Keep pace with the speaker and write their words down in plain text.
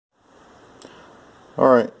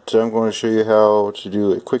Alright, so I'm going to show you how to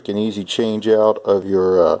do a quick and easy change out of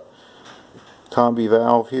your combi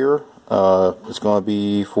valve here. It's going to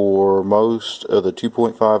be for most of the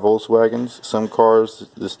 2.5 Volkswagens. Some cars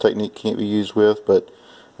this technique can't be used with, but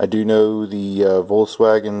I do know the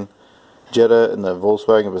Volkswagen Jetta and the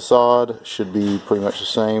Volkswagen Passat should be pretty much the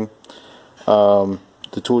same.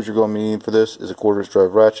 The tools you're going to be needing for this is a 1/4 inch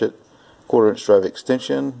drive ratchet, 1/4 inch drive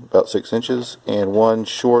extension, about 6 inches, and one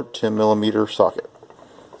short 10mm socket.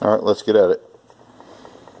 Alright, let's get at it.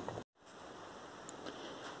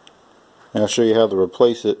 And I'll show you how to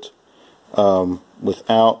replace it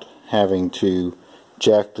without having to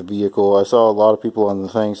jack the vehicle. I saw a lot of people on the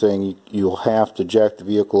thing saying you'll have to jack the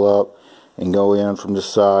vehicle up and go in from the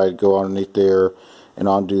side, go underneath there, and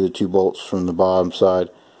undo the 2 bolts from the bottom side.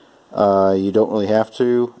 You don't really have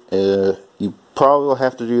to. You probably will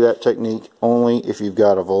have to do that technique only if you've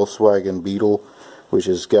got a Volkswagen Beetle, which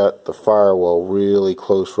has got the firewall really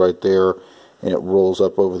close right there, and it rolls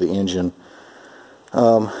up over the engine.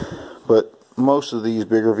 But most of these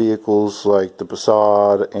bigger vehicles, like the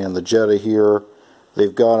Passat and the Jetta here,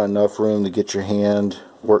 they've got enough room to get your hand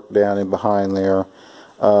worked down in behind there.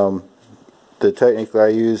 The technique that I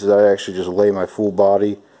use is I actually just lay my full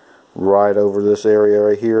body right over this area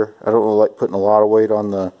right here. I don't really like putting a lot of weight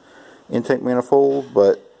on the intake manifold,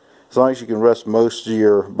 but as long as you can rest most of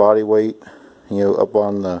your body weight, up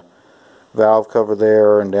on the valve cover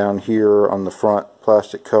there and down here on the front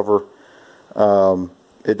plastic cover,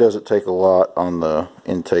 it doesn't take a lot on the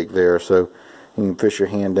intake there, so you can fish your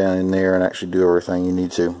hand down in there and actually do everything you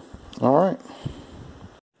need to. Alright,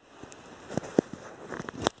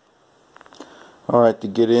 to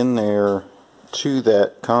get in there to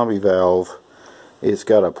that combi valve, it's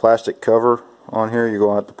got a plastic cover on here you're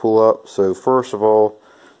going to have to pull up. So first of all,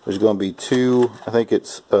 there's going to be two, I think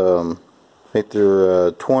it's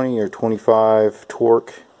they're 20 or 25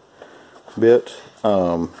 torque bit.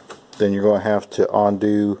 Then you're going to have to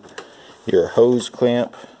undo your hose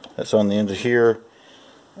clamp that's on the end of here,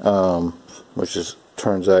 which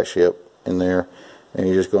turns actually up in there, and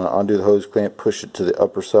you're just going to undo the hose clamp, push it to the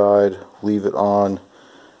upper side, leave it on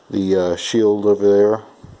the shield over there,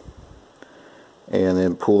 and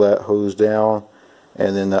then pull that hose down,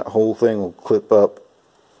 and then that whole thing will clip up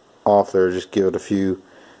off there. Just give it a few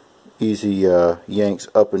easy yanks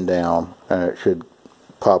up and down, and it should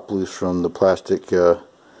pop loose from the plastic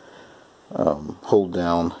hold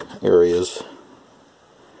down areas.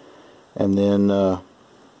 And then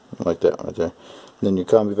like that right there. And then your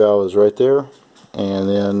combi valve is right there, and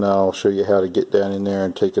then I'll show you how to get down in there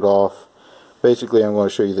and take it off. Basically, I'm going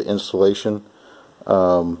to show you the installation,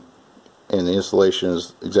 and the installation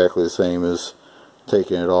is exactly the same as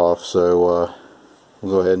taking it off, so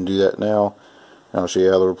we'll go ahead and do that now, and I'll show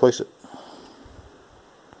you how to replace it.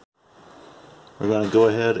 We're going to go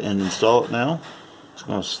ahead and install it now. It's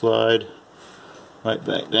going to slide right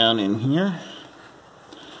back down in here.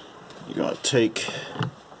 You're going to take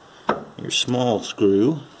your small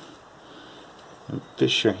screw and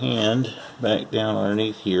fish your hand back down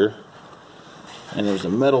underneath here, and there's a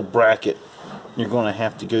metal bracket you're going to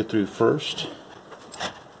have to go through first.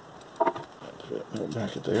 Put that metal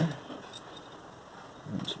bracket there.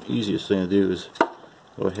 The easiest thing to do is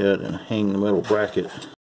go ahead and hang the metal bracket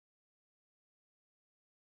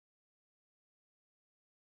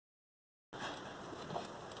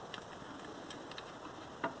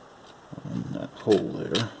on that hole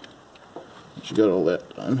there. Once you got all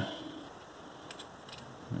that done,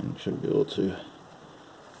 and you should be able to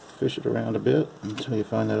fish it around a bit until you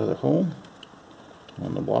find that other hole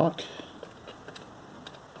on the block,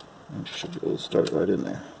 and you should be able to start it right in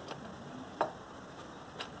there.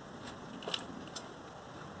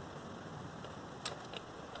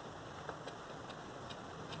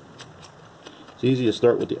 It's easy to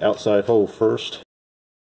start with the outside hole first.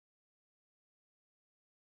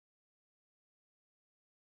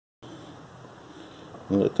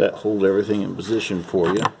 And let that hold everything in position for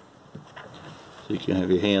you, so you can have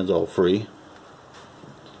your hands all free.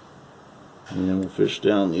 And then we'll fish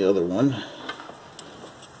down the other one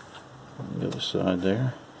on the other side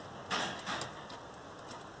there.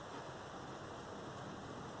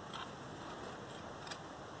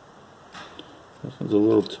 This one's a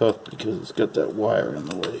little tough because it's got that wire in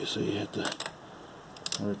the way, so you have to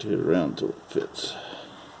rotate it around until it fits.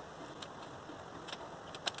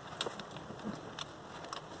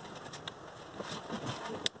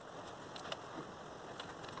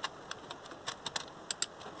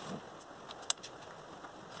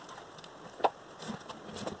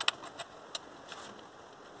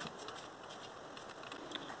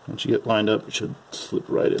 Once you get lined up, it should slip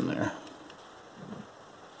right in there.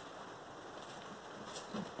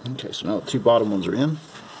 Okay, so now the two bottom ones are in.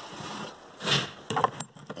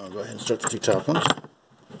 I'll go ahead and start the two top ones.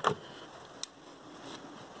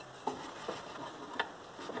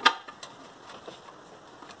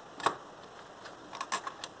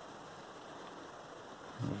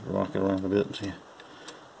 Just rock it around a bit until you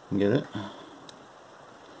can get it.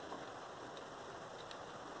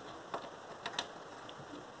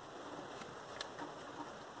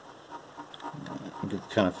 You can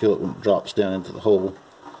kind of feel it when it drops down into the hole.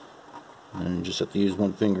 And then you just have to use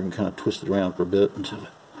one finger and kind of twist it around for a bit until it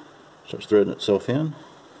starts threading itself in.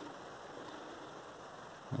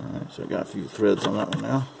 Alright, so I got a few threads on that one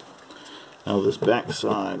now. Now this back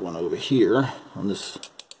side one over here, on this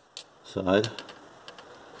side,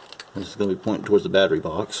 this is going to be pointing towards the battery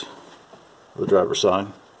box, the driver's side.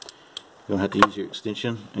 You're going to have to use your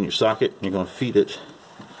extension and your socket, and you're going to feed it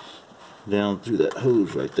down through that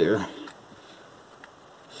hose right there.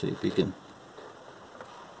 See if you can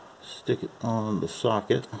stick it on the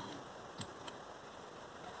socket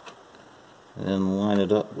and then line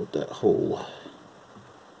it up with that hole.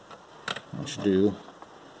 What you do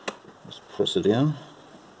is press it in.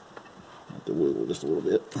 Have to wiggle just a little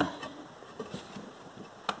bit. Okay.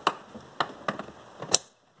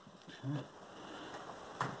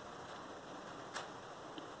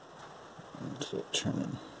 And start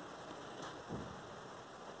turning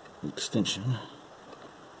the extension.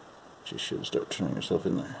 You should start turning yourself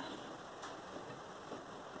in there.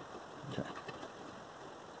 Okay.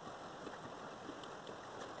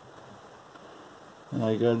 And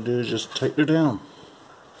all you gotta do is just tighten her down.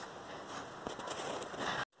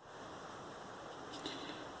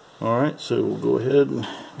 Alright, so we'll go ahead and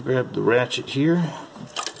grab the ratchet here.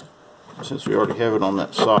 Since we already have it on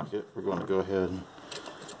that socket, we're going to go ahead and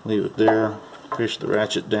leave it there. Fish the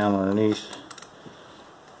ratchet down underneath.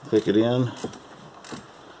 Click it in.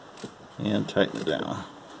 And tighten it down.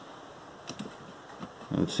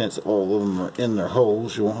 And since all of them are in their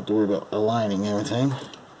holes, you won't have to worry about aligning everything.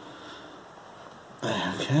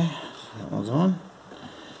 Okay, so that one's on.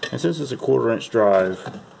 And since it's a 1/4 inch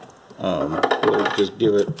drive, we'll just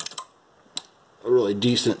give it a really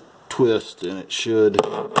decent twist, and it should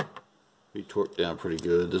be torqued down pretty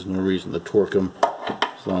good. There's no reason to torque them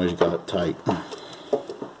as long as you got it tight.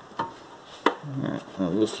 Alright, now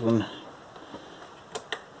this one.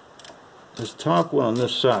 This top one on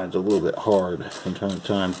this side is a little bit hard from time to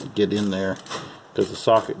time to get in there because the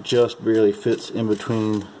socket just barely fits in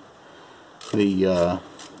between the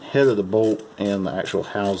head of the bolt and the actual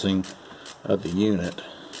housing of the unit.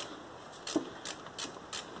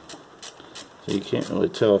 So you can't really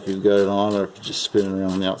tell if you've got it on or if it's just spinning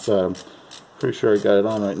around on the outside. I'm pretty sure I got it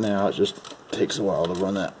on right now. It just takes a while to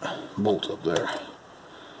run that bolt up there.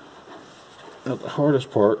 Now the hardest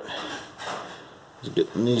part is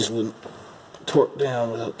getting these one torqued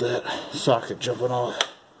down without that socket jumping off.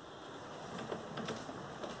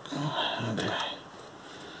 Okay.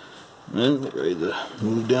 And we're ready to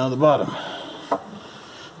move down the bottom.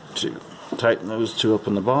 To tighten those two up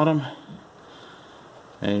on the bottom.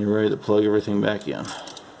 And you're ready to plug everything back in.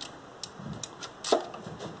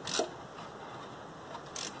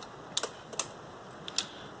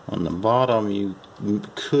 On the bottom you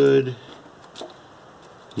could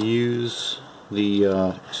use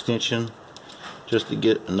the extension just to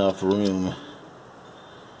get enough room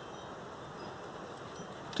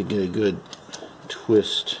to get a good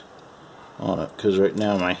twist on it, because right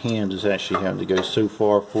now my hand is actually having to go so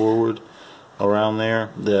far forward around there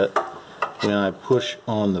that when I push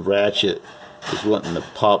on the ratchet it's wanting to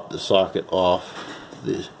pop the socket off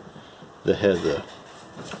the head of the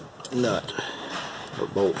nut or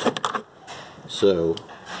bolt. So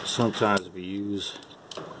sometimes if you use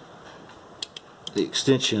the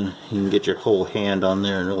extension, you can get your whole hand on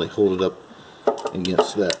there and really hold it up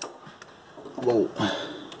against that bolt.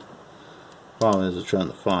 Problem is trying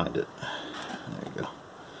to find it. There you go.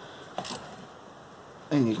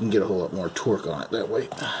 And you can get a whole lot more torque on it that way.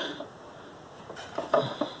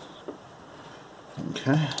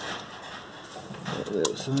 Okay. The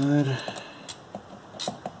other side.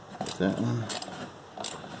 Get that one.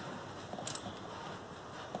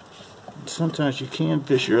 Sometimes you can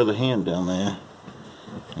fish your other hand down there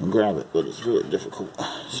and grab it, but it's really difficult.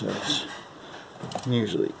 So it's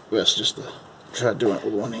usually best just to try doing it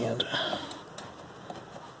with one hand.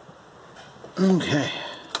 Okay.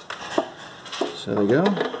 So there we go.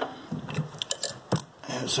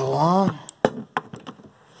 And it's all on.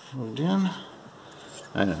 Plugged in.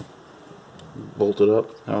 And bolt it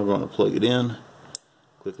up. Now we're going to plug it in.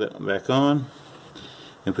 Click that one back on.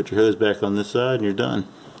 And put your hose back on this side and you're done.